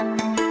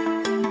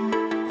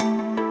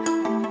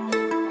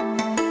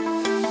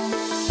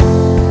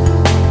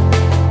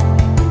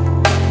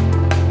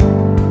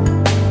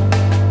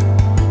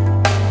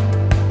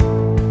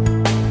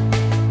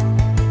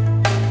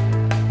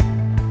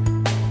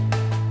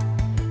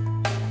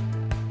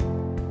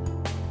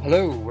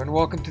Hello and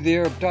welcome to the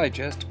Arab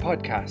Digest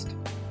podcast.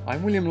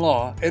 I'm William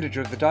Law,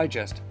 editor of the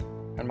Digest,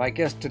 and my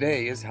guest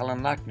today is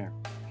Helen Lackner.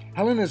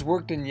 Helen has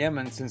worked in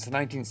Yemen since the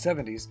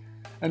 1970s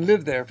and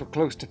lived there for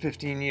close to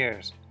 15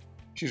 years.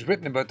 She's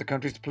written about the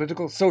country's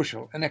political,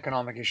 social and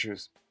economic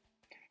issues.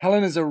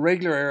 Helen is a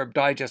regular Arab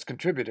Digest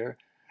contributor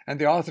and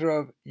the author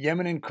of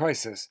Yemen in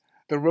Crisis,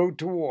 The Road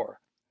to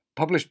War,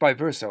 published by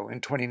Verso in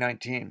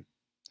 2019.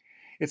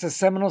 It's a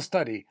seminal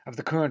study of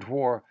the current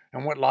war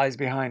and what lies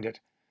behind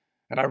it,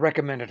 and I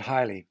recommend it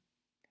highly.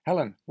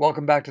 Helen,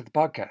 welcome back to the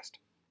podcast.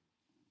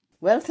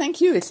 Well, thank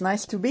you. It's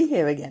nice to be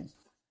here again.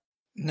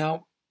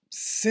 Now,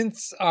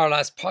 since our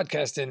last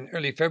podcast in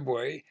early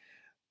February,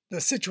 the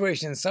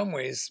situation in some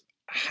ways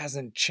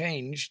hasn't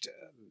changed.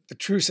 The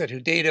truce at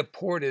Hudaida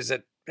port is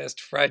at best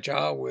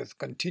fragile with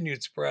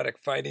continued sporadic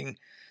fighting.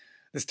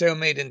 The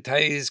stalemate in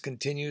Taiz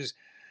continues,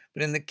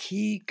 but in the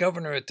key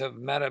governorate of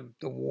Marib,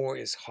 the war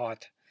is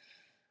hot.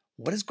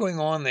 What is going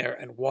on there,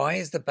 and why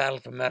is the battle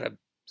for Marib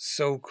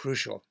so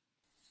crucial?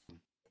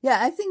 Yeah,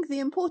 I think the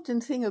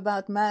important thing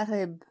about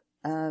Marib,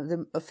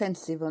 the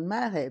offensive on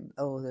Marib,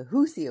 or the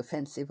Houthi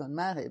offensive on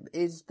Marib,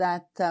 is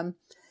that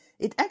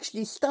it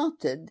actually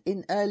started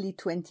in early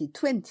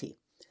 2020,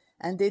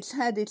 and it's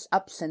had its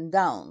ups and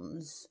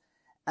downs.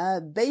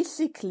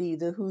 Basically,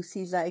 the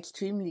Houthis are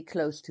extremely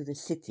close to the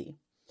city.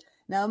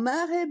 Now,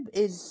 Marib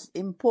is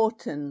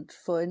important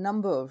for a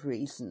number of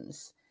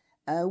reasons.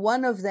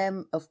 One of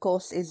them, of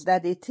course, is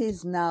that it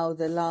is now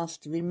the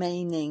last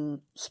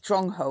remaining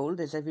stronghold,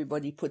 as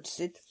everybody puts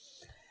it,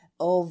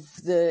 of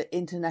the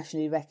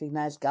internationally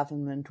recognized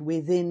government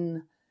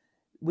within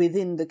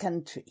the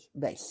country,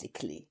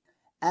 basically.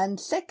 And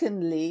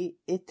secondly,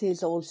 it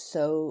is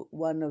also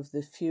one of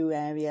the few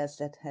areas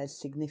that has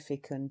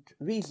significant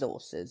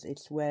resources.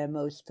 It's where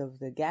most of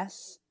the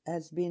gas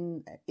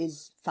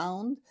is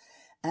found,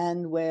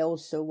 and where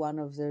also one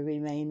of the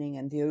remaining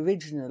and the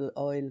original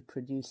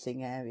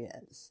oil-producing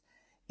areas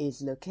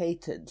is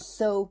located.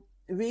 So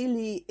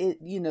really,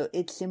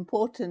 its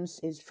importance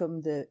is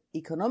from the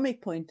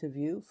economic point of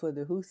view for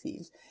the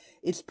Houthis.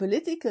 Its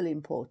political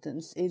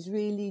importance is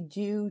really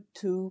due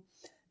to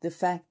the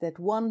fact that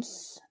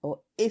once, or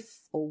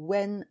if or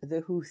when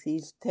the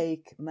Houthis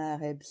take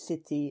Marib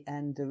city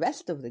and the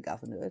rest of the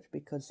governorate,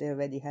 because they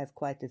already have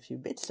quite a few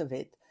bits of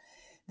it,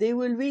 they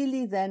will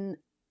really then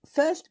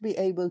first be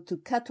able to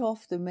cut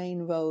off the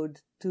main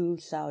road to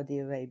Saudi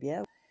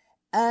Arabia,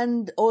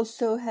 and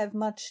also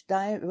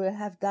will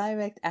have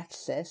direct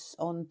access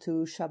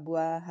onto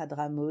Shabwa,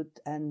 Hadramaut,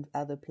 and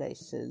other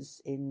places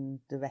in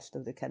the rest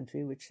of the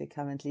country which they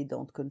currently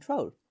don't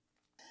control.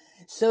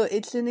 So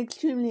it's an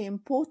extremely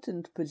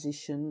important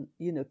position,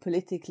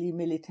 politically,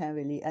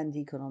 militarily, and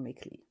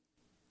economically.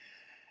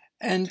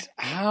 And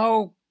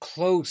how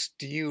close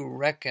do you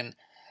reckon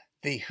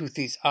the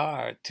Houthis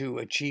are to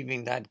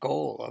achieving that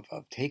goal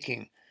of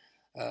taking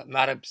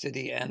Marib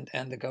city and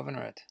the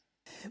governorate?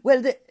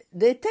 Well,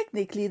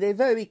 they're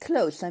very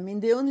close. I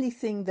mean, the only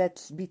thing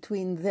that's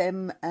between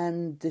them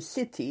and the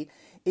city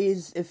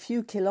is a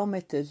few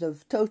kilometers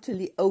of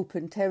totally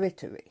open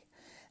territory.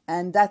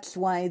 And that's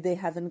why they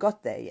haven't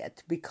got there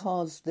yet,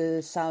 because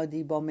the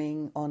Saudi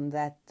bombing on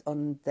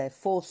their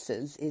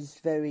forces is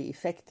very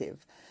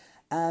effective.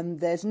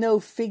 There's no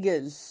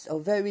figures,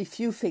 or very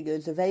few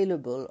figures,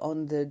 available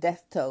on the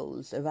death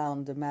tolls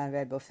around the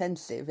Marib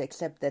offensive,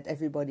 except that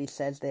everybody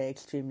says they're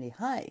extremely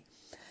high.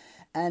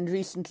 And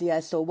recently I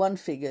saw one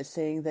figure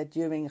saying that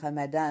during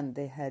Ramadan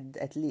the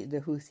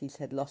Houthis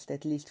had lost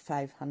at least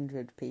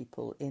 500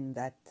 people in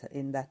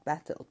that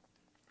battle.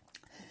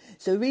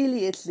 So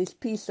really it's this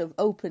piece of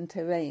open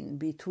terrain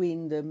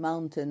between the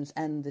mountains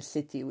and the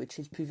city which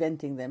is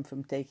preventing them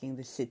from taking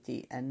the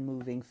city and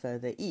moving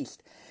further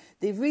east.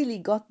 They've really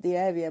got the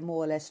area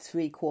more or less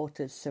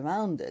 3/4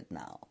 surrounded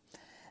now.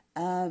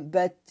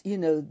 But,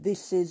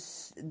 this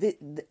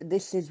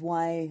is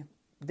why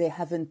they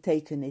haven't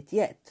taken it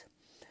yet.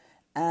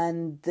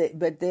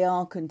 But they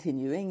are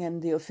continuing,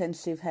 and the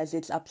offensive has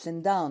its ups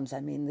and downs.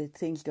 I mean,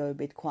 things go a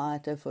bit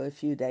quieter for a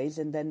few days,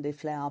 and then they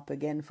flare up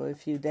again for a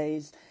few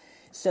days.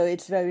 So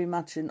it's very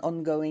much an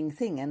ongoing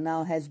thing, and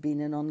now has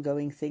been an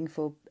ongoing thing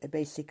for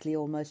basically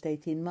almost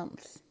 18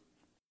 months.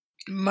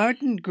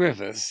 Martin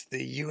Griffiths,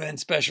 the UN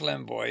Special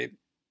Envoy,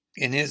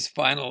 in his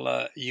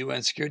final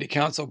UN Security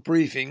Council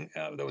briefing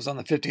that was on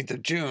the 15th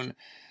of June,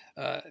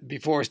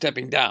 before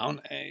stepping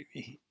down,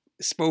 he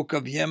spoke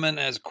of Yemen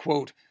as,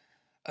 quote,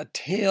 a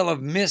tale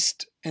of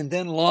missed and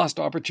then lost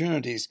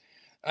opportunities.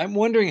 I'm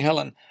wondering,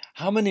 Helen,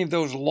 how many of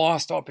those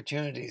lost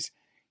opportunities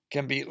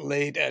can be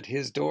laid at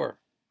his door?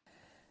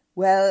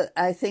 Well,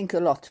 I think a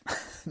lot,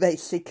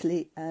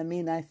 basically. I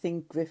mean, I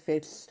think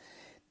Griffiths'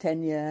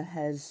 tenure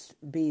has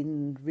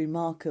been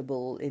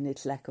remarkable in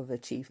its lack of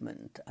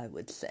achievement, I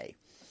would say.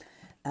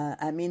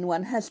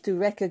 One has to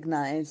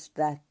recognize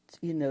that,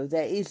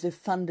 there is a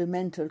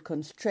fundamental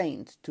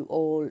constraint to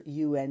all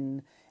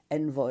UN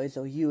envoys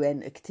or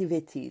UN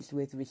activities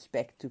with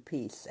respect to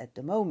peace at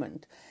the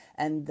moment.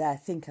 And I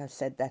think I've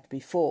said that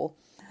before,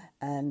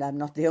 and I'm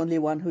not the only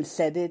one who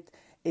said it.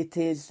 It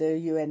is the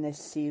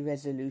UNSC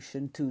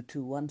Resolution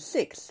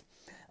 2216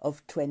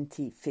 of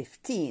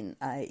 2015,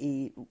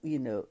 i.e.,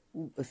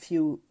 a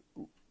few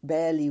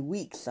barely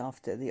weeks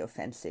after the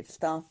offensive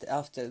started,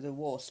 after the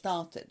war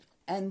started.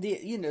 And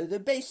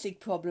the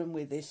basic problem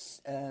with this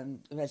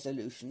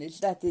resolution is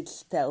that it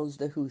tells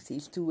the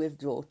Houthis to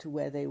withdraw to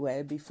where they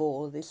were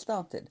before this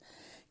started.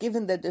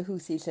 Given that the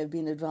Houthis have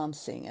been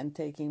advancing and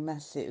taking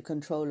massive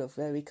control of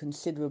very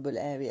considerable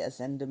areas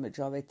and the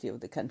majority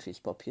of the country's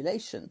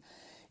population,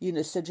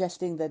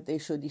 suggesting that they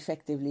should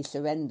effectively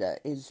surrender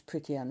is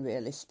pretty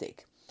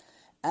unrealistic.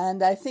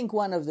 And I think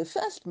one of the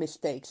first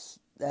mistakes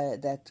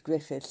that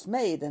Griffiths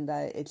made, and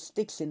it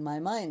sticks in my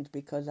mind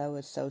because I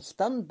was so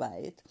stunned by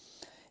it,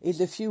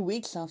 is a few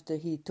weeks after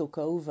he took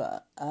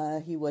over,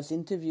 he was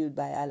interviewed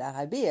by Al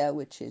Arabiya,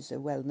 which is a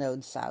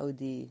well-known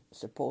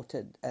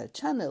Saudi-supported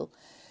channel,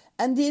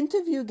 and the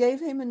interview gave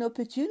him an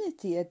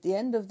opportunity at the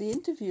end of the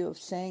interview of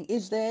saying,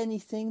 is there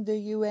anything the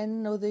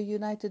UN or the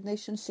United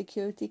Nations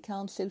Security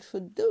Council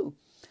should do?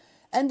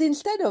 And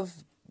instead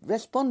of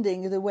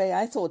responding the way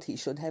I thought he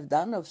should have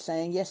done, of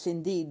saying, yes,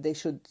 indeed, they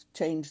should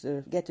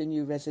get a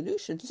new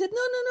resolution, he said,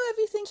 no,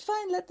 everything's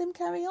fine, let them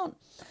carry on.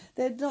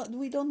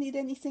 We don't need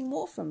anything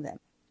more from them.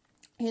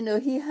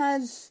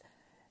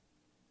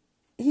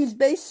 He's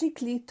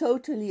basically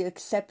totally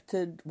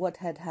accepted what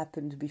had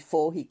happened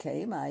before he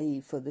came,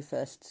 i.e. for the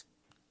first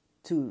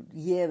 2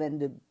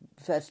 and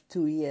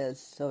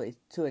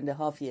a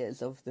half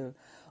years of the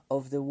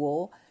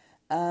war.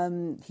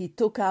 He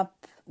took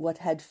up what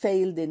had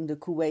failed in the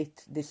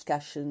Kuwait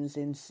discussions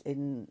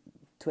in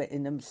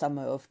the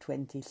summer of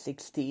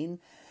 2016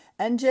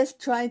 and just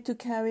tried to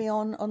carry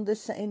on in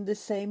the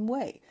same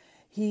way.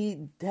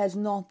 He has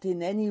not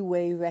in any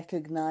way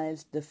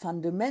recognized the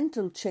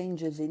fundamental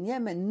changes in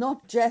Yemen,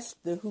 not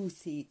just the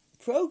Houthi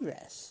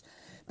progress,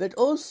 but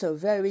also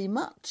very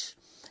much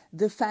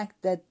the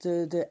fact that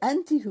the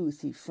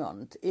anti-Houthi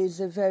front is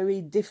a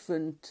very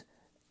different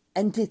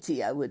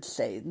entity, I would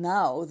say,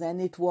 now than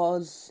it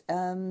was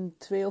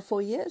 3 or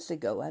 4 years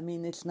ago. I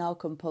mean, it's now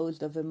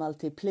composed of a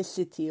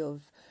multiplicity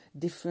of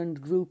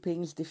different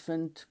groupings,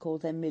 call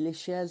them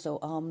militias or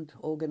armed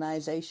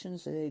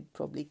organizations. They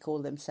probably call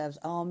themselves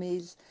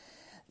armies.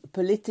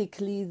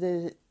 Politically,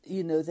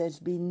 there's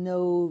been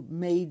no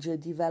major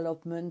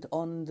development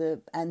on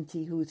the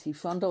anti-Houthi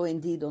front, or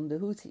indeed on the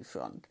Houthi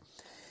front.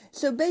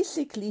 So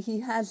basically,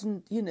 he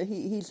hasn't,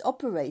 he's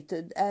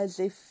operated as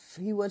if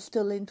he was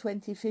still in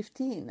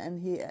 2015,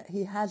 and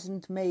he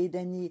hasn't made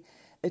any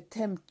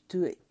attempt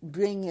to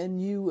bring a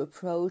new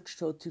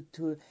approach or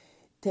to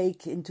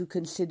take into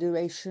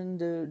consideration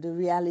the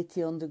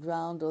reality on the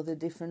ground or the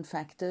different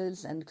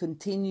factors, and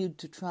continued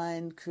to try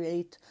and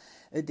create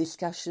a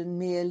discussion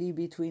merely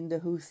between the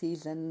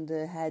Houthis and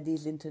the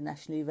Hadi's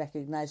internationally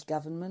recognized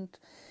government,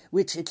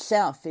 which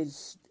itself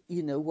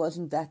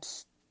wasn't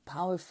that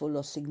powerful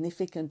or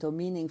significant or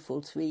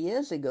meaningful 3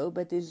 years ago,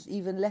 but is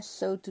even less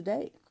so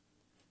today.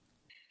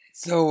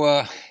 So,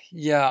 a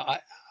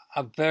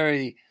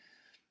very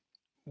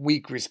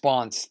weak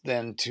response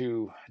then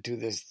to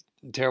this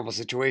terrible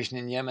situation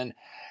in Yemen.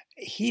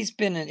 He's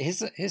been in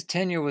his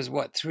tenure was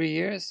what, 3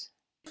 years?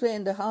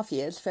 3.5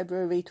 years,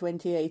 February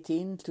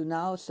 2018 to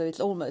now, so it's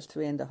almost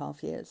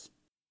 3.5 years.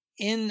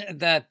 In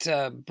that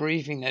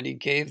briefing that he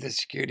gave the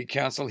Security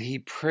Council, he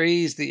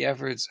praised the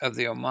efforts of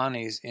the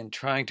Omanis in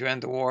trying to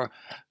end the war.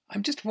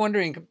 I'm just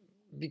wondering,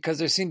 because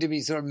there seem to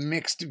be sort of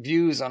mixed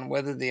views on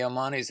whether the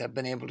Omanis have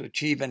been able to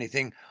achieve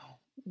anything,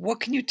 what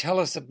can you tell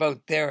us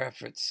about their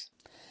efforts?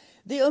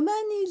 The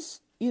Omanis,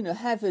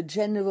 have a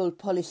general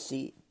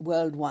policy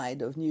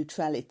worldwide of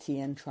neutrality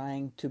and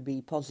trying to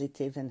be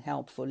positive and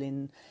helpful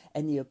in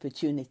any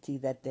opportunity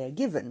that they're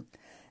given.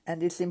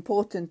 And it's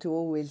important to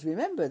always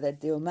remember that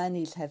the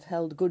Omanis have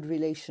held good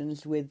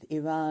relations with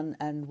Iran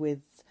and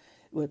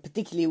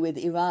particularly with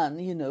Iran,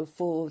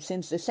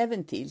 since the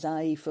 70s,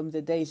 i.e. from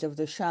the days of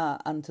the Shah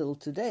until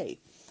today.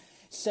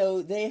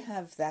 So they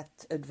have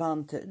that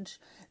advantage.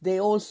 They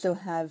also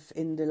have,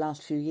 in the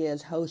last few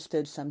years,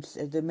 hosted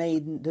the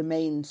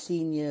main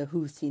senior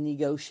Houthi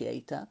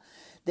negotiator.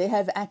 They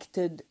have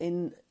acted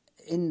in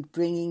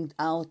bringing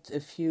out a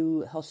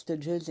few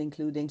hostages,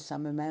 including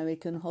some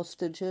American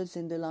hostages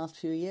in the last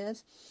few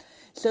years.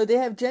 So they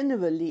have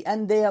generally,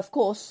 and they of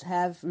course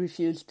have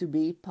refused to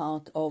be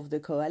part of the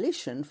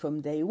coalition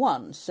from day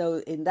one.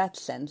 So in that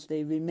sense,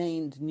 they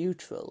remained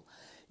neutral,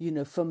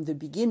 from the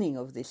beginning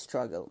of this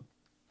struggle.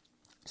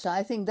 So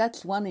I think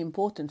that's one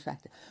important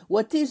factor.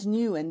 What is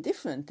new and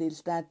different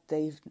is that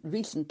they've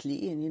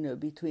recently,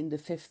 between the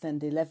 5th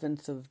and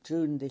 11th of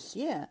June this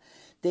year,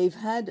 they've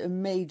had a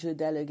major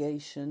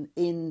delegation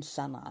in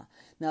Sana'a.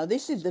 Now,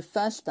 this is the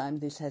first time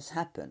this has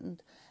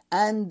happened,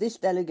 and this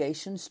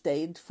delegation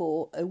stayed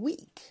for a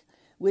week,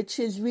 which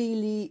is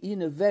really,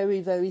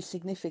 very, very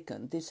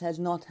significant. This has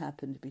not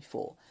happened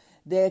before.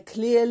 They're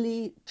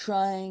clearly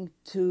trying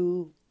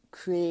to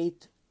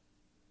create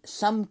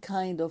some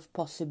kind of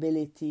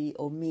possibility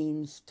or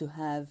means to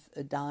have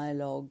a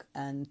dialogue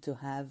and to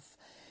have,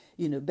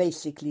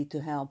 basically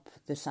to help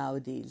the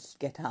Saudis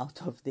get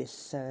out of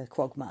this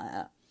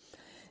quagmire.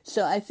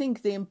 So I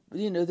think the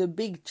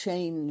big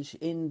change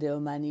in the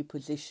Omani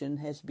position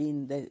has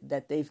been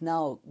that they've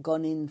now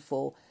gone in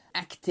for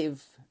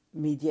active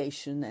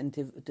mediation and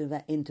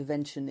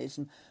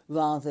interventionism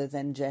rather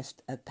than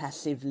just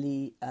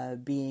passively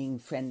being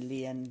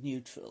friendly and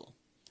neutral.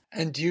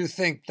 And do you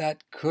think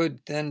that could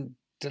then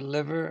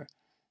deliver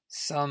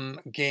some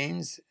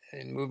gains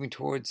in moving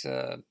towards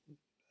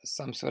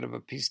some sort of a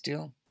peace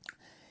deal?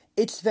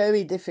 It's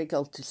very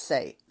difficult to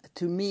say.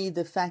 To me,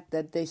 the fact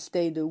that they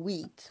stayed a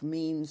week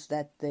means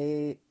that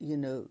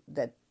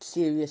that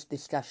serious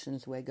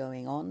discussions were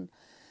going on.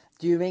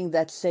 During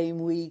that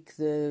same week,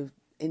 the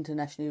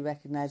internationally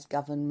recognized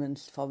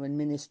government's foreign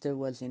minister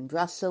was in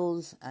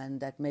Brussels, and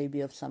that may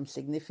be of some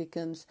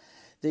significance.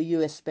 The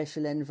US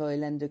Special Envoy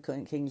Lender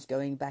King's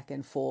going back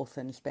and forth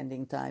and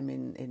spending time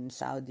in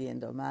Saudi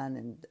and Oman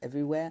and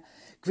everywhere.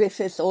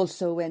 Griffiths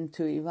also went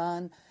to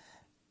Iran.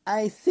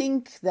 I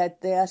think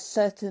that they are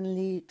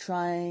certainly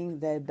trying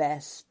their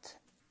best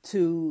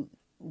to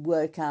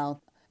work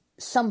out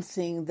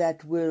something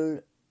that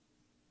will,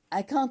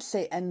 I can't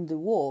say end the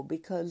war,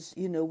 because,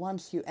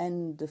 once you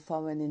end the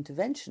foreign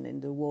intervention in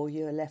the war,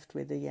 you're left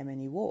with the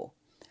Yemeni war.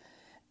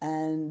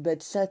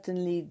 But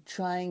certainly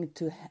trying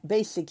to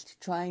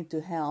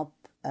help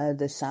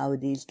the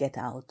Saudis get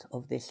out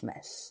of this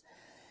mess.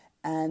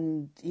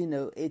 And,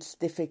 it's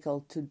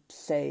difficult to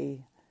say.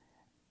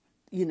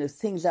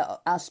 Things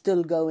are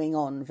still going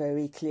on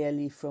very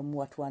clearly from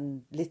what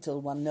one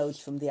knows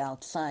from the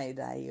outside.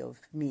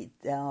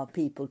 There are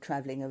people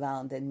traveling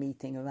around and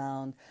meeting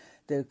around.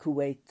 The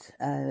Kuwait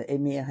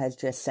Emir has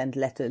just sent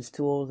letters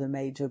to all the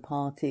major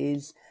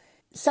parties.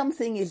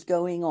 Something is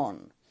going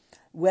on.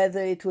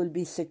 Whether it will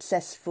be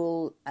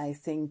successful, I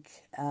think,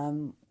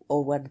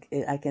 or what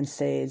I can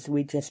say is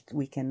we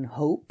can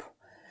hope.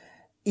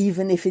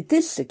 Even if it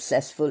is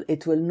successful,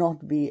 it will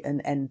not be an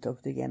end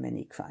of the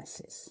Yemeni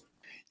crisis.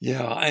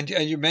 Yeah, and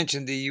you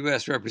mentioned the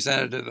U.S.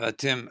 Representative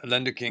Tim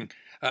Lenderking.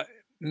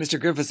 Mr.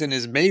 Griffiths in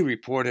his May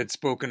report had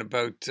spoken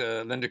about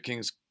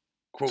Lenderking's,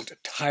 quote,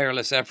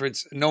 tireless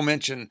efforts. No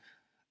mention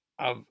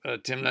of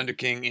Tim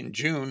Lenderking in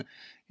June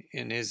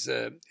in his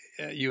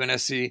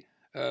UNSC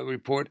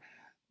report.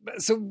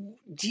 So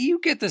do you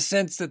get the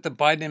sense that the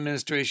Biden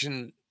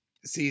administration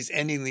sees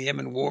ending the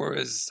Yemen war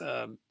as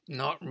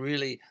not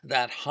really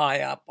that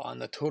high up on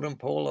the totem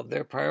pole of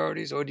their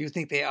priorities? Or do you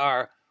think they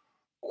are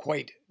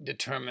quite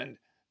determined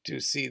to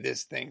see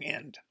this thing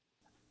end?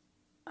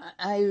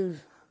 I'm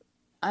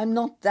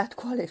not that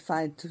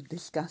qualified to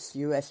discuss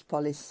U.S.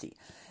 policy.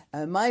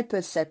 My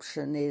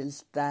perception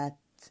is that,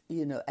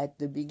 at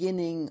the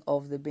beginning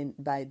of the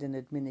Biden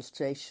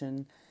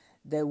administration,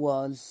 there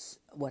was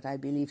what I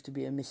believe to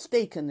be a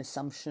mistaken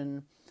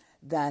assumption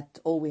that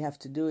all we have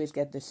to do is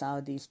get the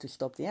Saudis to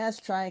stop the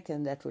airstrike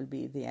and that will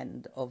be the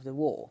end of the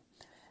war.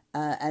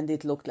 And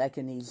it looked like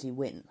an easy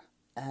win.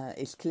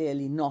 It's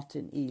clearly not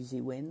an easy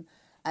win.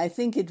 I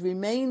think it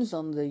remains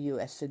on the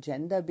US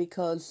agenda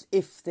because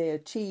if they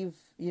achieve,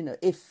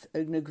 if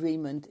an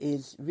agreement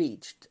is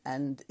reached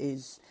and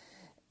is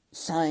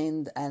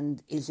signed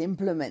and is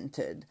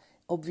implemented,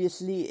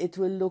 obviously it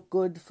will look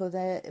good for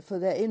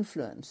their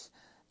influence.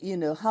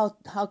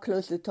 How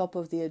close to the top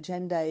of the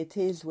agenda it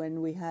is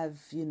when we have,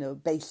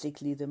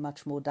 basically the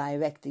much more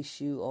direct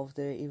issue of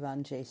the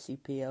Iran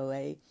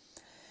JCPOA.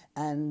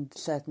 And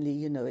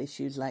certainly,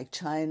 issues like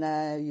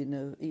China,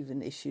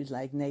 even issues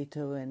like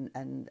NATO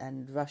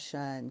and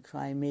Russia and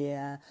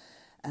Crimea,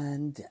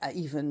 and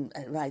even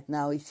right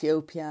now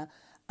Ethiopia.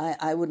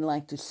 I wouldn't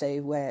like to say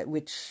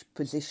which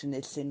position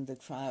it's in the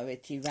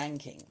priority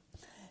ranking.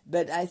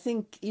 But I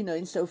think,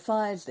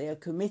 insofar as they are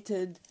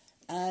committed,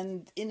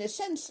 and in a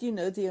sense,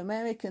 the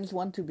Americans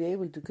want to be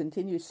able to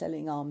continue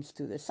selling arms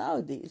to the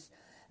Saudis,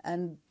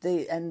 and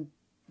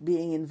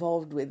being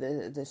involved with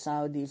the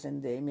Saudis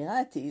and the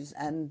Emiratis,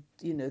 and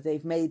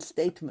they've made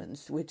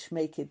statements which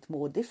make it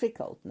more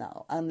difficult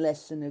now,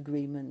 unless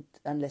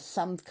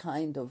some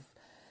kind of,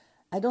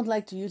 I don't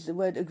like to use the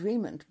word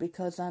agreement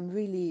because I'm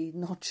really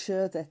not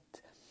sure that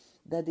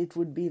it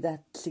would be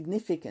that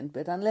significant,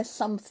 but unless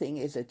something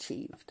is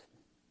achieved.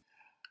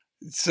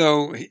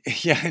 So,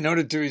 yeah, in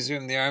order to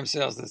resume the arms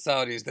sales to the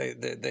Saudis,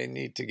 they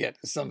need to get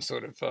some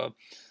sort of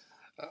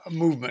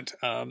movement.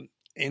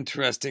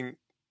 Interesting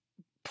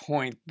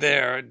point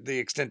there, the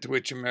extent to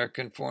which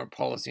American foreign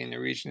policy in the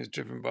region is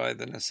driven by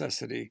the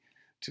necessity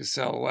to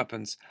sell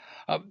weapons.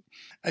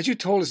 As you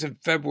told us in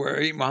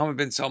February, Mohammed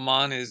bin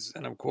Salman is,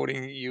 and I'm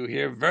quoting you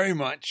here, very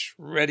much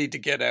ready to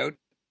get out,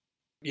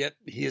 yet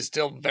he is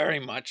still very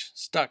much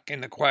stuck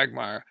in the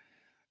quagmire.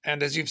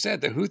 And as you've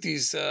said, the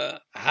Houthis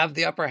have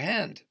the upper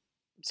hand.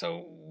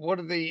 So what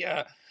are the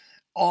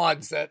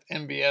odds that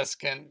MBS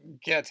can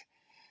get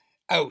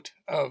out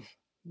of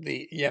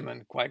the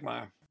Yemen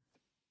quagmire?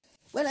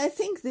 Well, I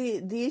think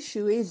the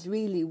issue is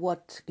really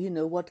what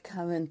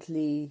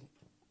currently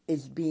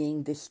is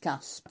being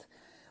discussed,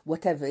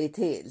 whatever it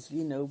is,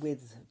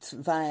 with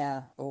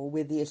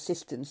the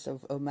assistance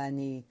of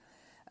Omani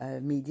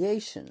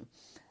mediation.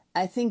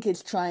 I think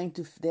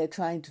they're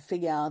trying to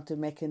figure out a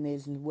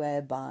mechanism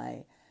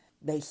whereby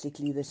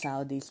basically the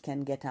Saudis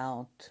can get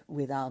out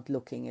without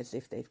looking as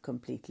if they've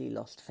completely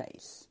lost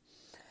face.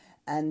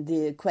 And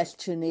the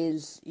question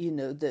is,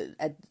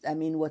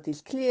 what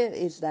is clear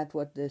is that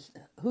what the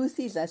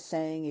Houthis are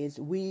saying is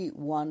we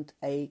want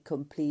a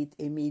complete,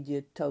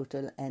 immediate,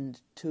 total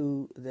end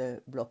to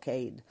the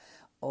blockade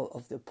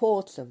of the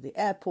ports, of the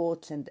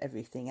airports and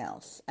everything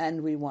else.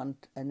 And we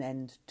want an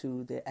end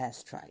to the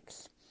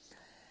airstrikes.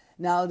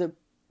 Now,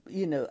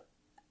 in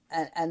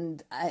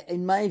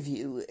my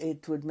view,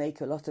 it would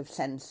make a lot of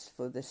sense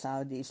for the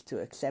Saudis to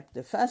accept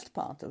the first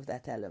part of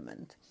that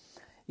element,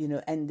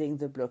 ending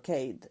the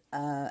blockade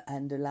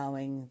and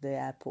allowing the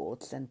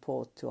airports and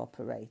port to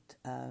operate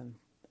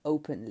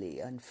openly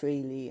and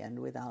freely and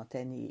without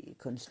any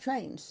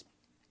constraints.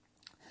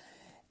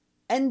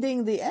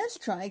 Ending the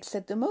airstrikes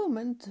at the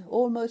moment,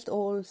 almost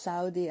all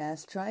Saudi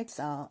airstrikes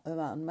are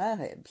around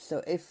Marib.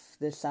 So if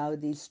the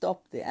Saudis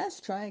stop the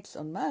airstrikes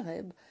on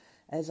Marib,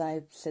 as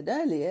I said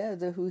earlier,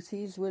 the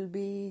Houthis will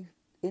be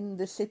in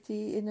the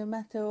city in a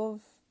matter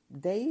of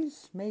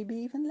days, maybe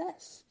even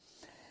less.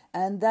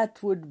 And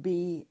that would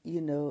be,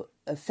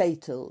 a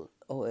fatal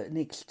or an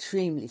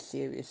extremely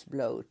serious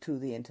blow to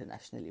the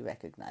internationally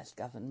recognized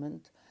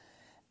government,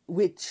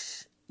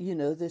 which,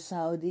 the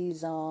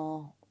Saudis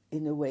are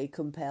in a way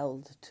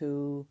compelled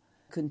to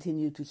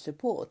continue to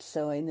support.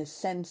 So in a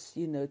sense,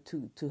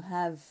 to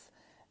have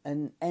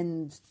an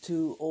end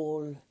to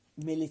all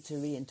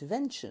military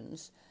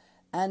interventions.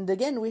 And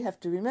again, we have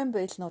to remember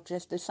it's not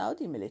just the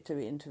Saudi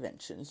military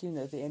interventions. The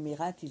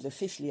Emiratis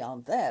officially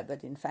aren't there,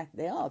 but in fact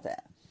they are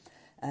there.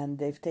 And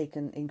they've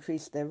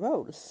increased their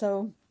roles.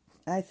 So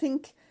I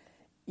think,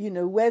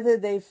 whether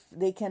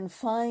they can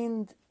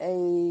find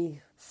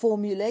a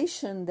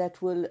formulation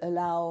that will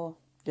allow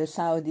the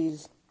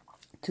Saudis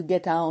to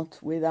get out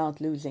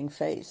without losing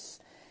face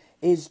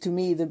is, to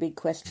me, the big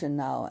question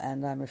now.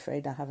 And I'm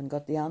afraid I haven't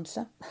got the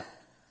answer.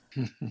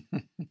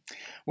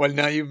 Well,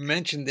 now you've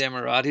mentioned the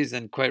Emiratis,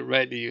 and quite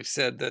rightly you've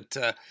said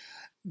that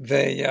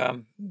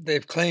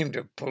they've claimed to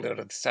have pulled out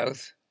of the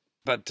south,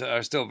 but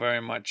are still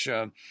very much,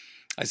 I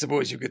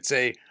suppose you could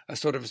say, a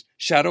sort of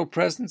shadow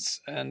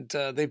presence, and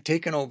they've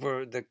taken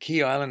over the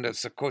key island of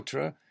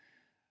Socotra,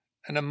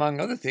 and among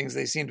other things,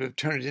 they seem to have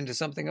turned it into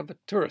something of a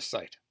tourist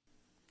site.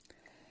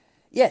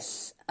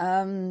 Yes.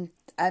 The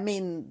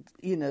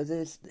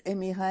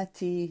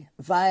Emirati,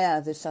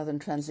 via the Southern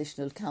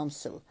Transitional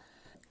Council,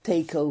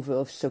 takeover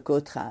of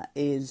Socotra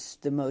is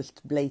the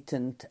most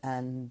blatant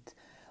and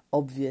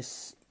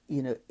obvious,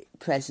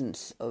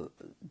 presence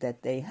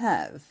that they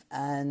have.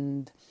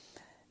 And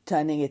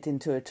turning it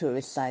into a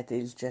tourist site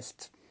is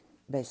just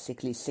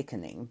basically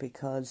sickening,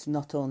 because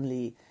not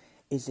only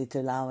is it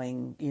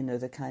allowing,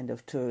 the kind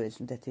of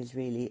tourism that is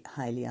really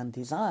highly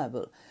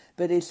undesirable,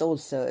 but it's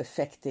also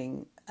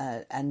affecting,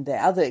 and the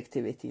other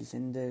activities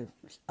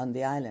on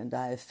the island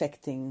are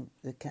affecting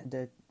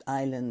the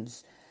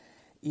island's,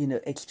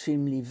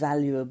 extremely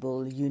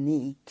valuable,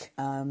 unique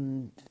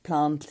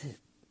plant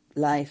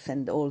life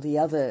and all the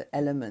other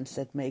elements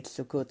that make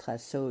Socotra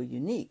so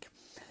unique.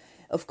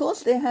 Of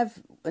course, they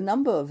have a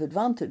number of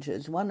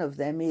advantages. One of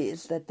them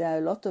is that there are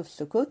a lot of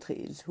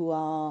Socotris who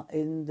are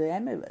in the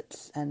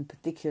Emirates, and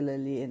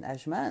particularly in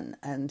Ajman.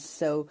 And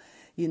so,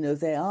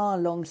 there are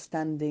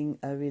long-standing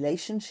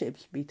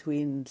relationships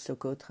between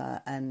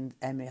Socotra and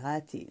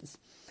Emiratis.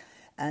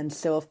 And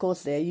so, of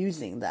course, they're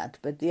using that.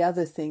 But the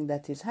other thing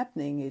that is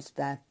happening is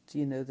that,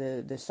 the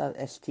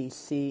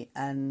STC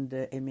and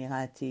the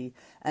Emirati,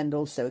 and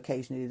also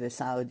occasionally the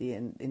Saudi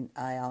and in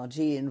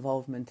IRG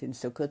involvement in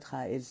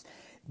Socotra is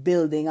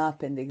building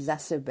up and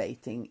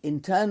exacerbating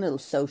internal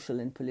social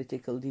and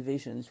political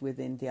divisions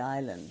within the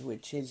island,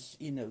 which is,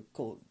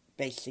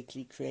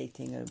 basically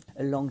creating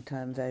a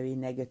long-term, very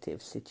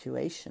negative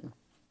situation.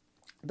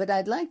 But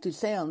I'd like to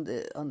say on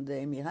the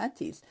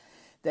Emiratis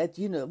that,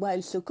 while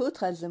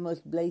Socotra is the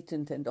most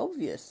blatant and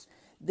obvious,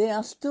 they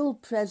are still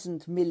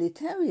present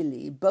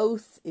militarily,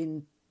 both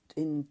in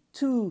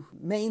two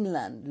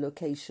mainland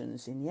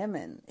locations in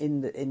Yemen,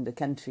 in the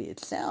country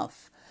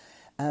itself.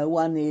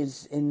 One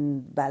is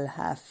in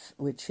Balhaf,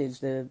 which is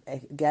the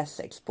gas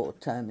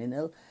export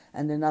terminal,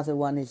 and another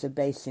one is a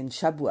base in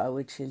Shabwa,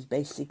 which is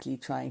basically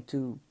trying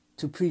to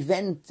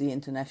prevent the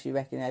internationally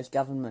recognized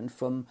government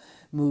from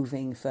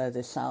moving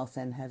further south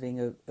and having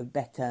a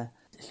better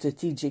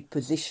strategic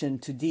position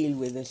to deal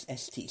with this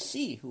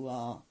STC, who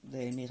are the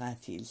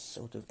Emiratis'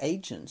 sort of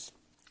agents.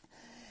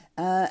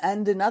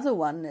 And another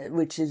one,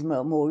 which is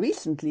more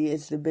recently,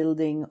 is the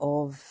building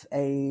of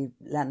a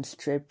land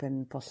strip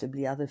and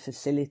possibly other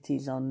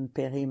facilities on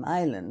Perim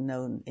Island,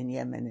 known in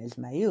Yemen as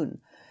Mayun,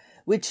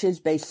 which is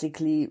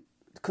basically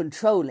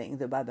controlling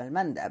the Bab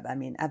al-Mandab.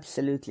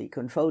 Absolutely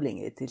controlling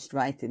it. It's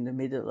right in the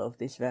middle of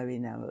this very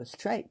narrow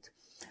strait.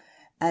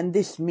 And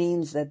this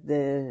means that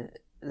the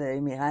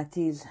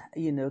Emiratis,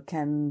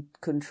 can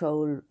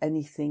control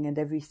anything and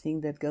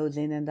everything that goes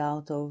in and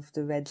out of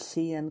the Red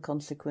Sea, and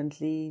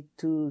consequently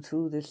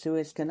through the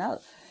Suez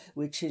Canal,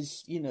 which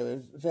is,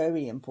 a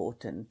very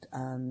important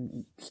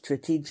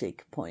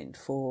strategic point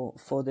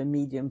for the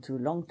medium to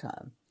long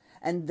term.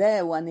 And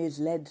there one is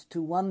led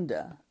to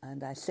wonder,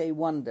 and I say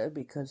wonder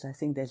because I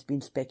think there's been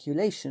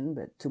speculation,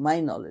 but to my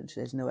knowledge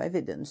there's no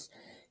evidence,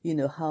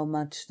 how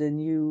much the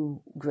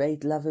new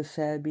great love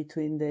affair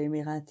between the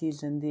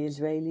Emiratis and the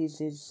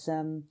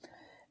Israelis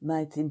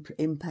might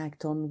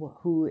impact on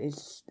who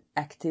is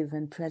active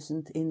and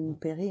present in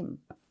Perim.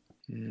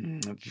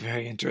 A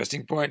very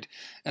interesting point.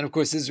 And of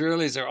course,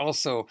 Israelis are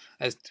also,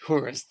 as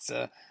tourists,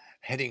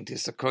 heading to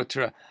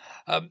Socotra.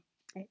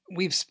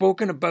 We've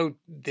spoken about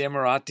the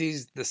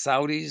Emiratis, the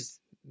Saudis,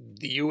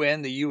 the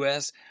UN, the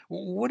US.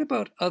 What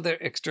about other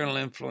external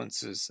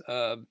influences?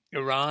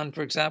 Iran,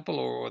 for example,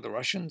 or the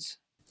Russians?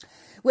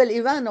 Well,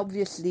 Iran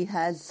obviously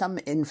has some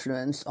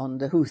influence on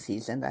the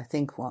Houthis, and I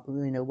think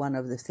one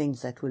of the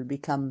things that will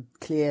become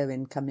clear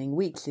in coming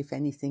weeks, if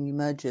anything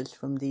emerges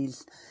from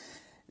these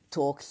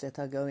talks that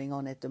are going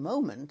on at the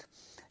moment,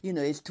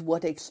 is to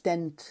what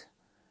extent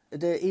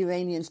the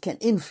Iranians can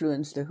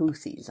influence the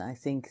Houthis. I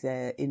think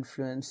their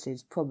influence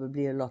is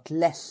probably a lot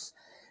less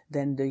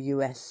than the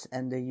US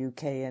and the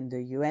UK and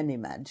the UN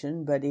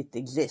imagine, but it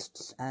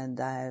exists, and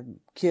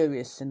I'm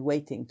curious and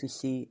waiting to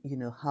see,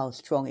 how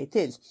strong it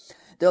is.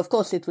 Though, of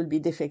course, it will be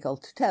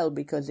difficult to tell,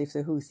 because if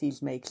the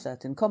Houthis make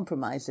certain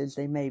compromises,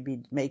 they may be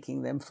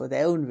making them for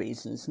their own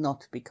reasons,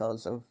 not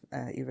because of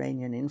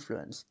Iranian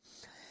influence.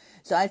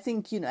 So I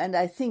think, and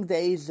I think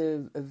there is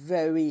a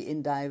very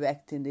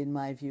indirect and, in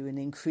my view, an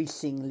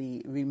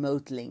increasingly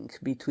remote link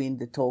between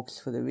the talks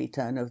for the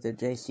return of the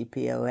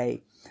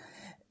JCPOA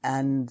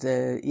and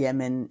the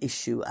Yemen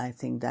issue. I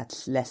think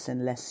that's less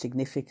and less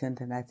significant,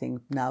 and I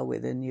think now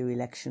with the new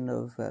election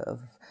of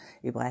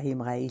Ibrahim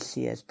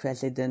Raisi as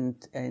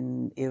president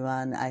in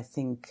Iran, I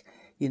think,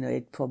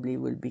 it probably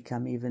will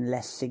become even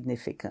less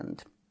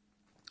significant.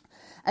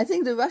 I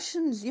think the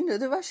Russians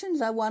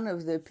are one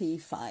of the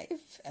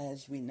P5,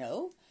 as we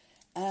know,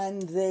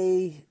 and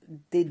they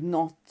did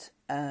not,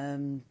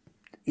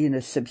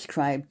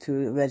 subscribe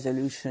to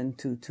Resolution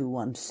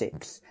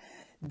 2216.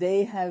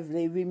 They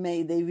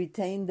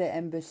retained their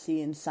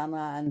embassy in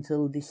Sana'a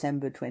until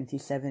December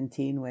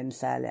 2017, when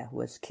Saleh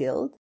was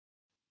killed.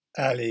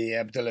 Ali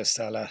Abdullah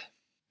Saleh.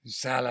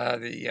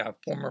 Saleh, the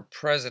former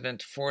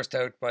president forced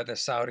out by the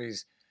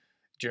Saudis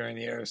during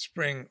the Arab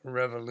Spring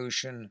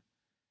Revolution,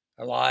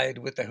 allied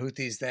with the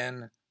Houthis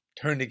then,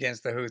 turned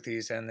against the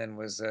Houthis, and then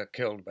was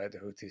killed by the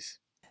Houthis.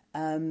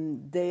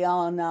 They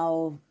are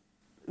now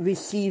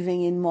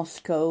receiving in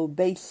Moscow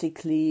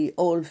basically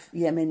all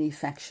Yemeni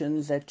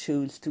factions that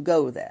choose to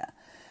go there.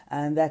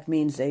 And that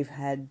means they've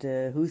had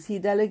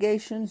Houthi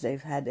delegations,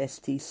 they've had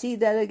STC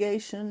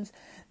delegations,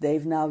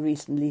 they've now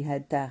recently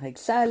had Tariq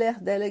Saleh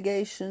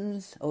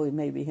delegations, or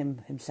maybe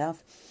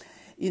himself,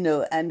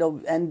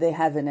 and they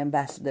have an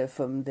ambassador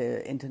from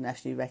the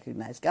internationally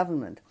recognized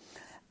government.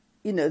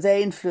 Their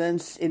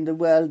influence in the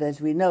world,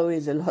 as we know,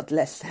 is a lot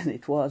less than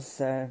it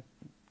was a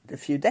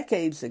few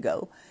decades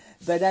ago.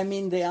 But I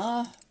mean, they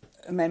are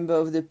a member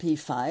of the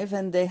P5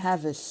 and they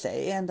have a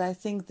say, and I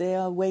think they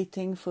are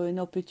waiting for an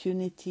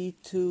opportunity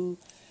to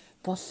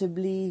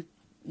possibly,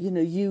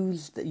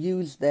 use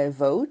their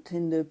vote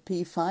in the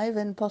P5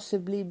 and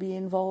possibly be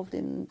involved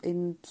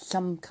in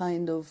some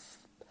kind of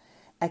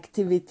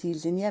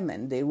activities in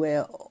Yemen. They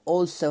were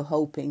also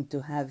hoping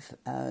to have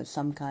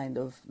some kind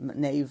of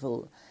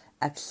naval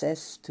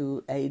access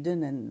to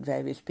Aden, and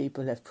various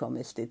people have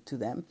promised it to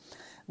them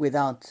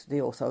without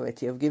the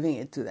authority of giving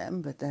it to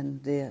them. But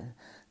then the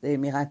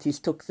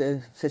Emiratis took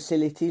the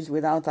facilities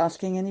without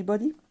asking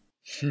anybody.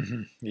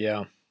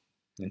 Yeah,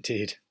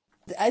 indeed.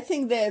 I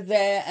think they're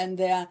there, and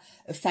they're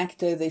a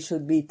factor they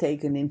should be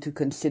taken into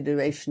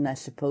consideration, I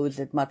suppose,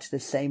 at much the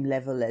same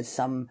level as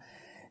some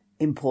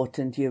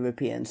important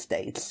European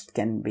states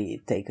can be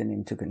taken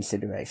into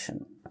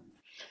consideration.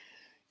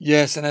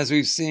 Yes, and as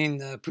we've seen,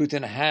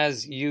 Putin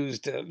has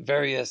used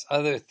various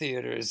other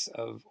theaters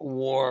of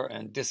war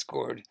and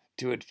discord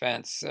to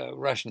advance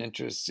Russian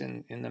interests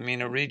in the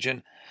MENA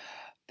region,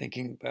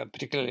 thinking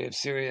particularly of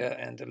Syria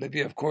and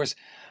Libya, of course.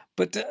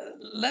 But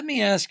let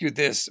me ask you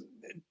this.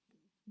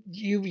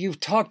 You've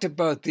talked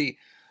about the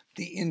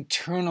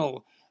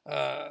internal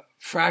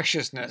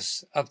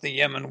fractiousness of the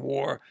Yemen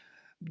war.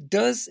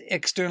 Does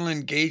external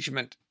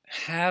engagement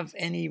have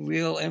any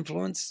real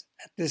influence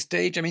at this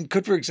stage? I mean,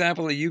 could, for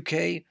example, the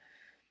UK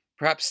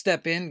perhaps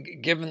step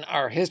in, given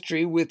our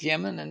history with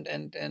Yemen,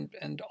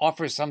 and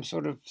offer some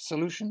sort of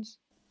solutions?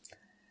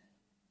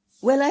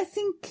 Well, I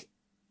think,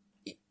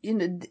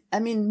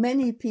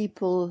 many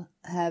people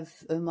have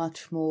a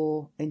much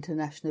more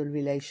international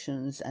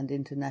relations and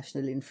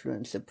international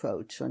influence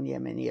approach on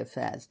Yemeni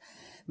affairs.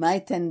 My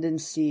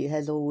tendency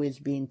has always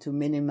been to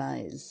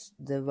minimize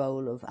the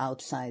role of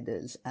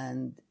outsiders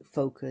and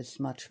focus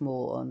much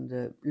more on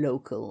the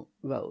local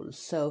roles.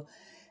 So,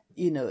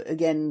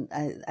 again,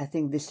 I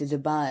think this is a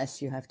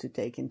bias you have to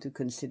take into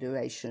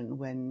consideration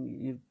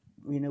when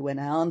when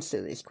I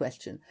answer this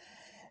question.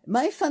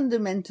 My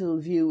fundamental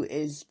view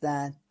is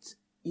that,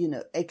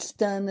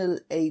 external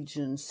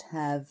agents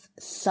have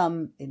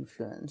some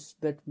influence,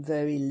 but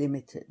very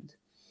limited,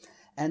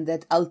 and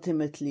that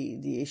ultimately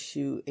the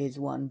issue is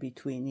one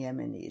between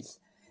Yemenis.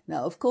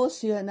 Now, of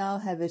course, you now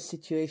have a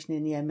situation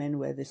in Yemen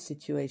where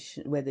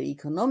the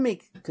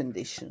economic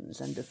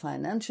conditions and the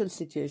financial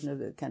situation of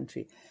the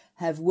country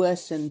have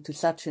worsened to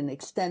such an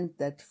extent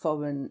that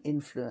foreign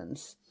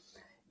influence,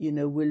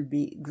 will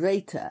be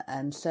greater.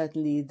 And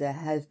certainly there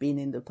has been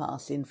in the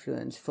past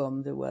influence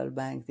from the World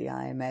Bank, the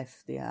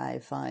IMF, the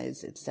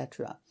IFIs,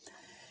 etc.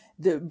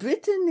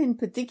 Britain in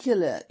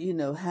particular,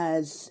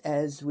 has,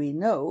 as we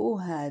know,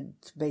 had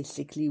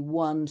basically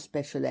one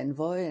special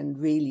envoy and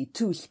really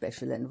two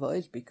special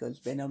envoys, because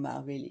Ben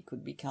Omar really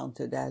could be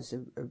counted as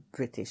a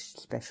British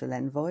special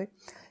envoy,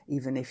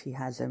 even if he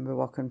has a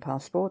Moroccan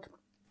passport.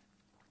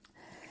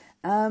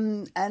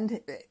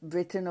 And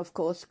Britain, of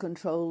course,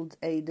 controlled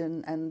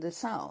Aden and the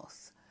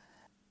South.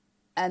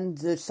 And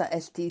the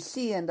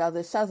STC and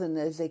other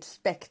Southerners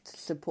expect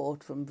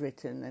support from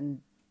Britain,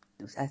 and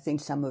I think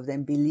some of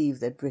them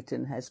believe that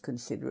Britain has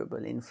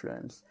considerable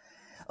influence.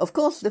 Of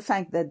course, the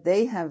fact that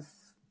they have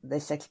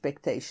this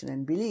expectation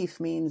and belief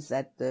means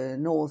that the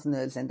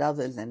Northerners and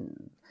others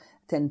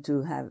tend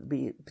to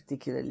be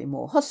particularly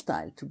more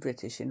hostile to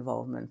British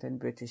involvement and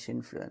British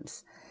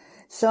influence.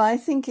 So I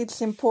think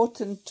it's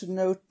important to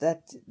note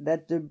that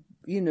the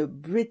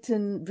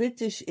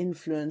British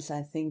influence,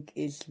 I think,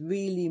 is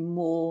really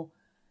more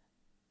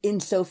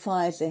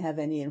insofar as they have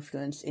any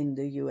influence in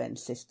the UN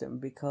system,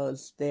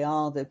 because they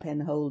are the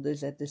pen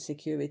holders at the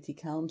Security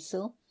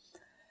Council.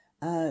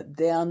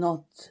 They are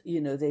not,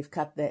 they've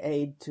cut their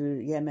aid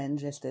to Yemen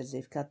just as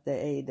they've cut their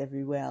aid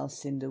everywhere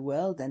else in the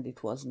world, and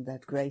it wasn't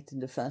that great in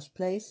the first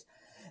place.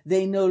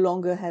 They no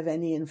longer have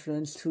any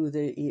influence through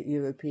the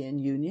European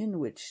Union,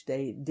 which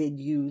they did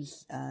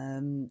use,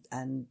 and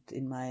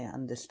in my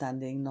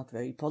understanding, not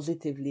very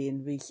positively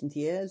in recent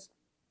years.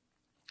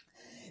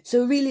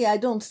 So really, I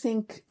don't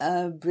think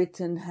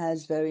Britain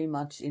has very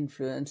much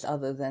influence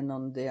other than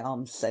on the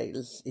arms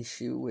sales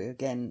issue, where,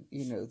 again,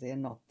 they're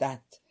not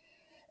that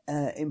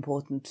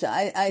important. So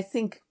I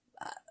think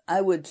I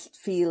would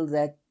feel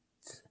that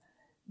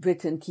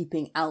Britain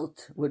keeping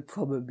out would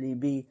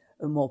probably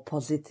have a more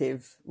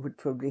positive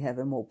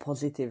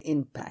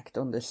impact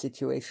on the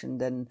situation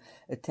than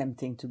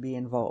attempting to be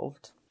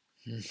involved.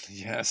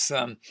 Yes.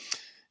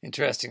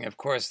 Interesting, of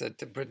course,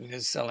 that Britain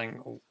is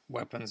selling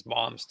weapons,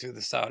 bombs to the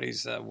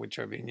Saudis, which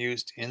are being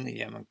used in the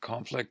Yemen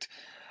conflict.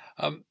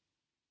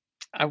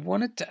 I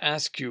wanted to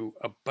ask you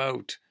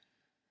about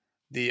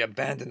the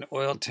abandoned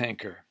oil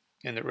tanker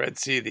in the Red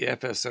Sea, the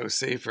FSO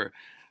Safer.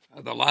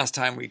 The last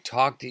time we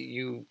talked,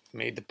 you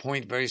made the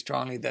point very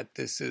strongly that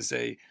this is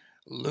a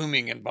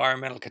looming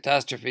environmental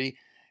catastrophe.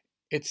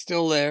 It's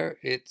still there.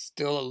 It's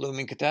still a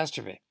looming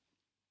catastrophe.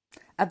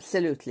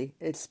 Absolutely.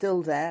 It's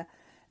still there.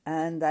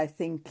 And I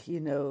think,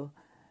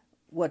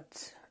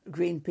 what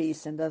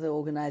Greenpeace and other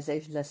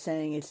organizations are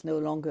saying, it's no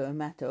longer a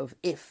matter of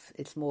if,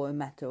 it's more a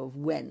matter of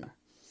when.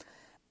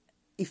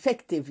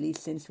 Effectively,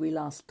 since we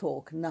last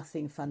talked,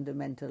 nothing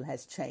fundamental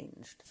has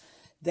changed.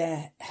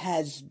 There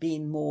has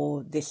been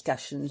more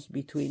discussions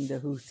between the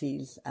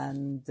Houthis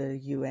and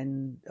the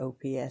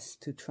UNOPS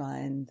to try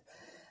and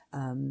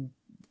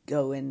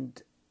go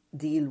and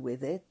deal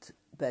with it.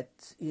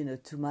 But,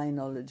 to my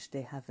knowledge,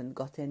 they haven't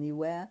got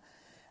anywhere.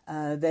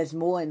 There's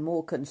more and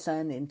more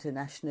concern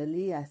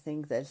internationally. I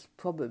think there's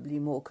probably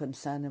more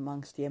concern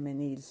amongst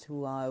Yemenis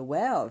who are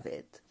aware of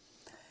it.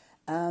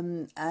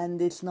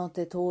 And it's not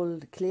at all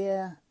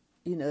clear,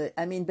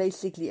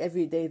 basically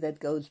every day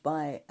that goes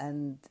by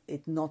and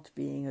it not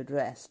being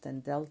addressed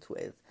and dealt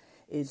with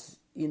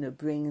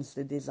brings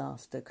the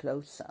disaster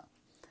closer.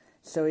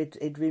 So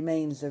it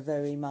remains a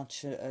very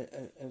much a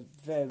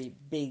very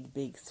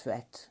big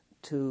threat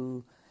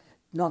to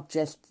not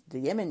just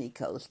the Yemeni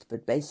coast,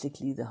 but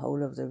basically the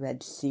whole of the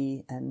Red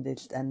Sea and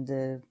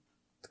the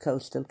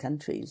coastal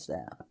countries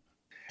there.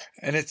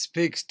 And it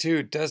speaks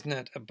too, doesn't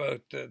it,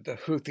 about the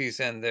Houthis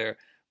and their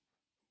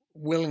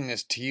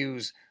willingness to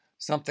use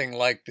something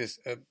like this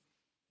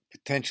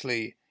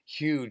potentially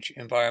huge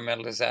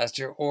environmental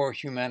disaster or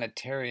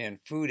humanitarian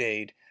food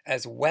aid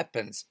as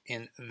weapons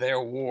in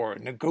their war,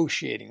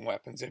 negotiating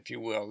weapons, if you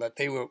will, that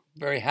they were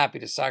very happy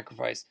to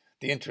sacrifice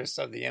the interests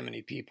of the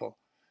Yemeni people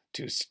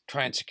to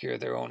try and secure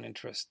their own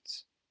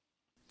interests.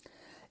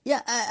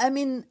 Yeah,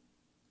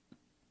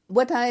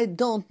 what I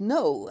don't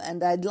know,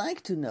 and I'd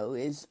like to know,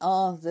 is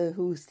are the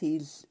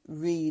Houthis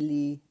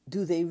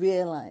do they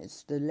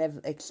realize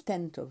the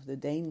extent of the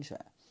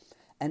danger?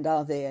 And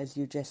are they, as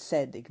you just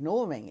said,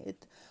 ignoring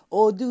it?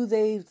 Or do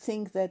they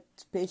think that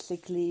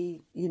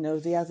basically,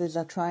 the others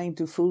are trying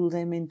to fool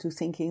them into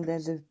thinking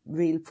there's a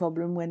real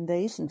problem when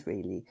there isn't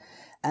really?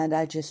 And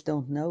I just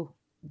don't know.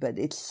 But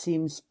it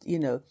seems,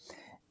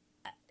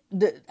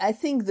 I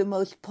think the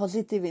most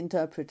positive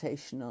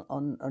interpretation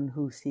on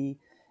Houthi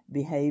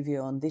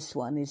behavior on this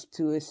one is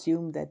to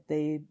assume that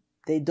they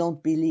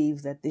don't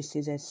believe that this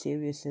is as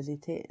serious as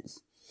it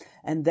is.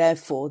 And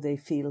therefore they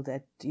feel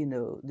that,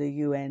 the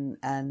UN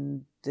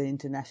and the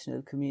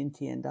international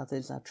community and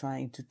others are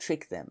trying to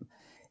trick them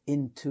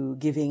into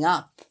giving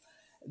up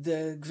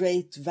the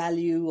great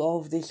value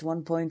of this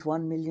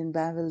 1.1 million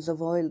barrels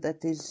of oil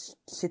that is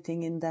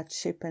sitting in that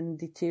ship and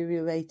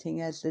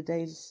deteriorating as the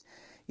days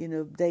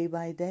day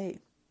by day.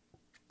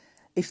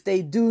 If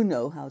they do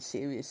know how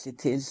serious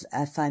it is,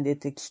 I find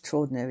it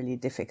extraordinarily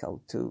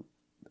difficult to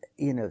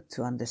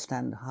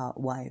understand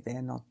why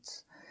they're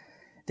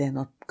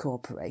not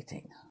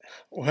cooperating.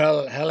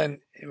 Well,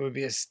 Helen, it would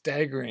be a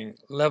staggering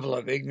level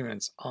of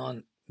ignorance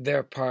on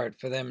their part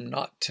for them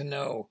not to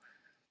know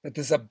that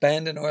this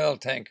abandoned oil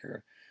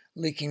tanker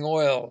leaking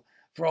oil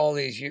for all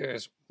these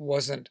years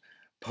wasn't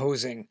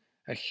posing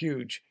a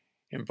huge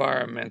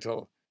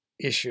environmental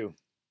issue.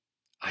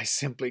 I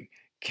simply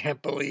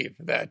can't believe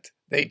that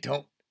they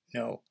don't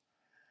know.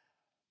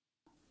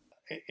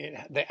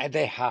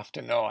 They have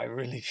to know. I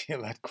really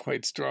feel that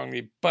quite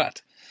strongly.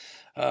 But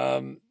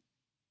I'm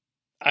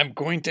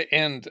going to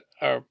end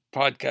our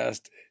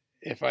podcast,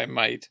 if I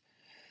might,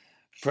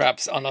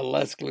 perhaps on a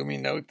less gloomy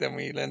note than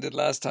we ended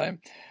last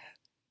time.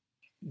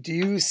 Do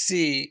you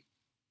see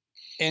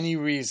any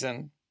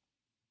reason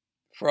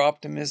for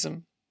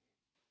optimism?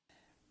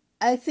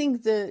 I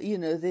think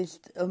this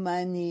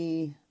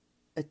Omani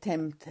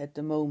attempt at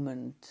the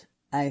moment,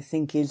 I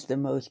think, is the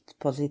most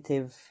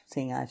positive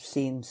thing I've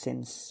seen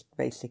since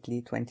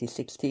basically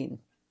 2016.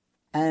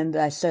 And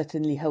I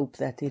certainly hope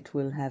that it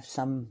will have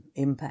some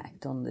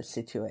impact on the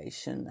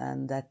situation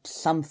and that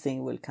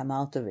something will come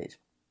out of it.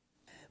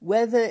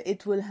 Whether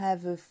it will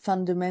have a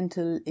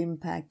fundamental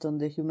impact on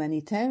the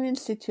humanitarian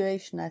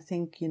situation, I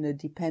think, will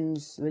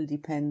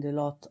depend a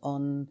lot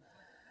on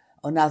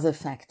other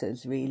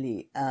factors,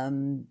 really,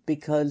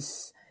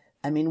 because,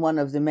 one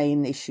of the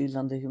main issues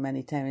on the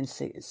humanitarian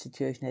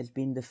situation has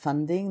been the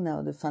funding.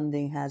 Now, the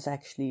funding has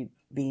actually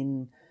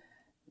been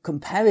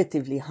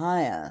comparatively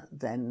higher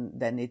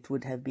than it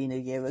would have been a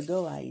year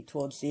ago, i.e.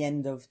 towards the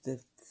end of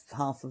the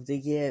half of the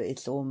year,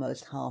 it's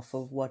almost half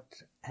of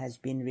what has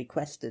been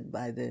requested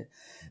by the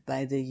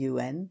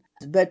UN.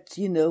 But,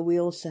 we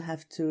also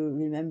have to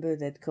remember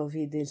that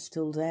COVID is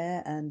still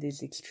there and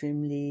is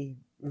extremely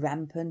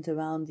rampant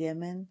around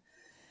Yemen.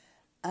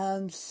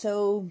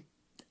 So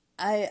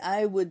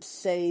I would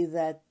say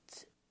that,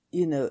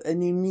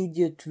 an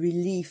immediate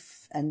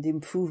relief and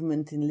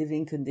improvement in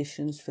living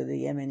conditions for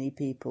the Yemeni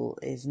people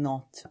is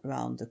not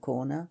around the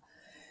corner.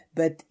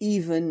 But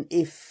even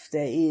if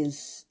there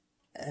is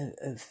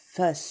a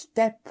first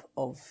step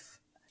of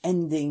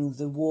ending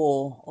the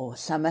war or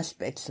some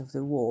aspects of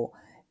the war,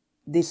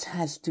 this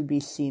has to be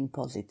seen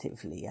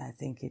positively. I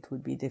think it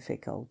would be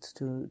difficult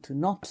to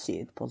not see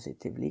it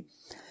positively,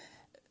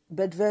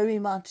 but very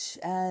much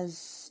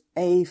as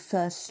a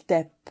first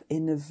step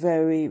in a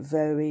very,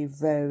 very,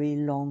 very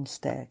long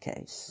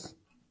staircase.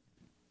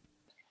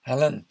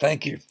 Helen,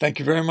 thank you. Thank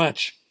you very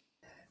much.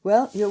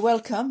 Well, you're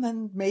welcome,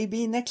 and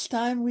maybe next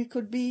time we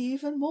could be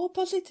even more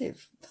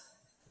positive.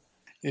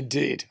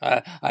 Indeed.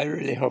 I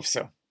really hope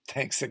so.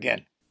 Thanks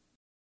again.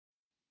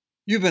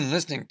 You've been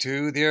listening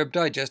to the Arab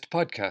Digest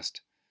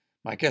podcast.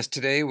 My guest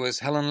today was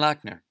Helen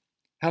Lackner.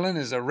 Helen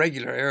is a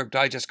regular Arab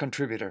Digest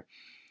contributor.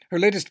 Her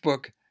latest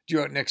book,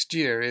 due out next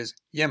year, is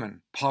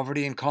Yemen,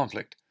 Poverty and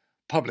Conflict,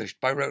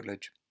 published by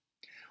Routledge.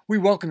 We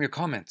welcome your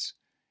comments.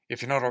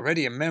 If you're not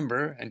already a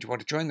member and you want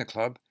to join the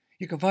club,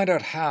 you can find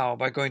out how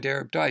by going to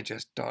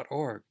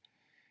arabdigest.org.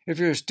 If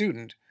you're a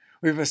student,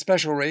 we have a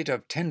special rate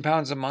of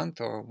 £10 a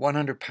month or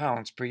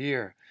 £100 per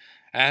year.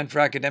 And for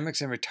academics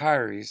and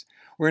retirees,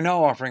 we're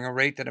now offering a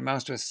rate that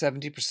amounts to a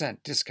 70%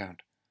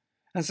 discount.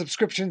 And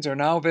subscriptions are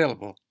now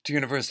available to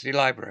university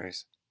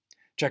libraries.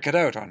 Check it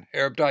out on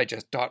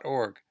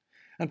arabdigest.org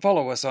and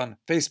follow us on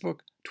Facebook,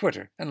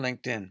 Twitter, and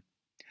LinkedIn.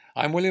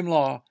 I'm William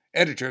Law,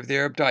 editor of the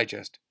Arab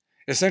Digest,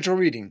 essential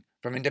reading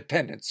from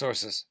independent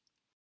sources.